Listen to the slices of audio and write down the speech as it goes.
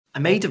I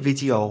made a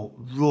video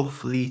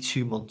roughly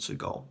 2 months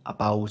ago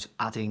about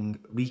adding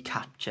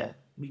reCAPTCHA.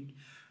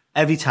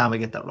 Every time I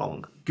get that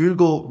wrong,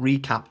 Google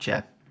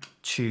reCAPTCHA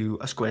to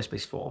a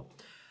Squarespace form.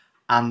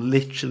 And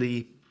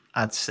literally,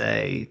 I'd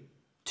say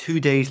 2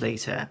 days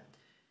later,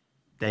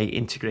 they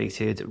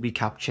integrated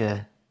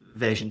reCAPTCHA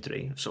version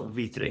 3, so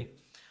V3.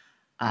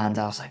 And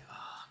I was like,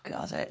 oh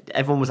God,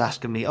 everyone was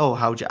asking me, oh,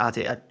 how'd you add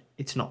it?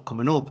 It's not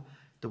coming up.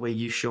 The way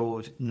you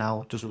showed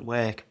now doesn't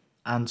work.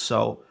 And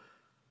so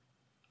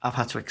I've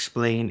had to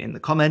explain in the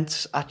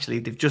comments. Actually,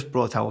 they've just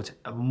brought out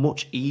a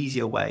much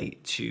easier way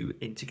to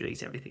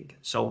integrate everything.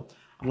 So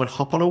I'm going to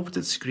hop on over to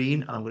the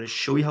screen and I'm going to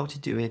show you how to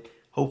do it.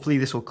 Hopefully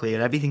this will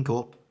clear everything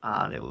up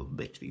and it will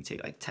literally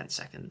take like 10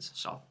 seconds.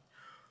 So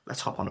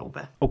let's hop on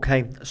over.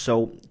 Okay,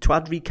 so to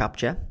add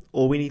reCAPTCHA,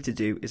 all we need to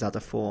do is add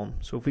a form.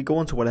 So if we go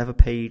onto whatever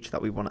page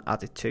that we want to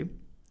add it to,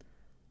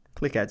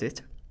 click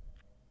edit,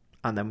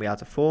 and then we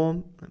add a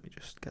form. Let me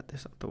just get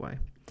this out of the way.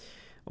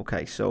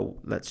 Okay, so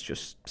let's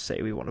just say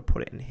we want to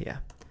put it in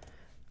here.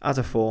 Add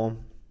a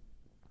form,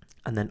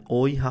 and then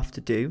all you have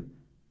to do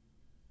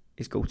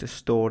is go to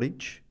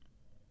storage,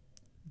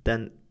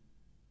 then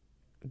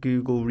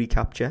Google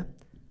reCAPTCHA,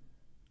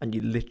 and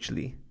you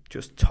literally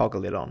just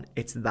toggle it on.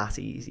 It's that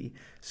easy.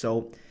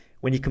 So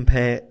when you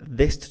compare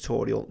this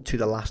tutorial to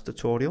the last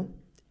tutorial,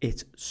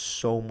 it's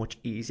so much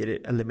easier.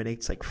 It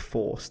eliminates like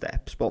 4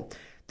 steps, but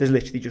there's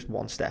literally just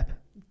 1 step,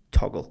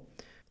 toggle.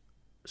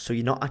 So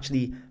you're not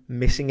actually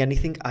missing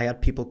anything. I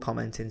had people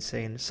commenting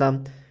saying,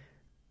 Sam,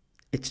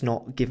 it's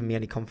not giving me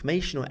any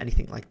confirmation or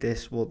anything like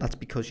this. Well, that's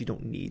because you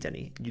don't need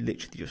any. You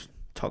literally just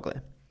toggle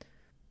it.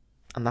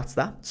 And that's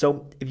that.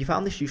 So if you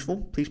found this useful,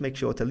 please make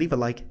sure to leave a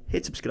like,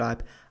 hit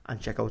subscribe, and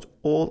check out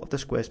all of the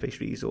Squarespace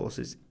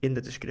resources in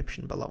the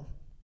description below.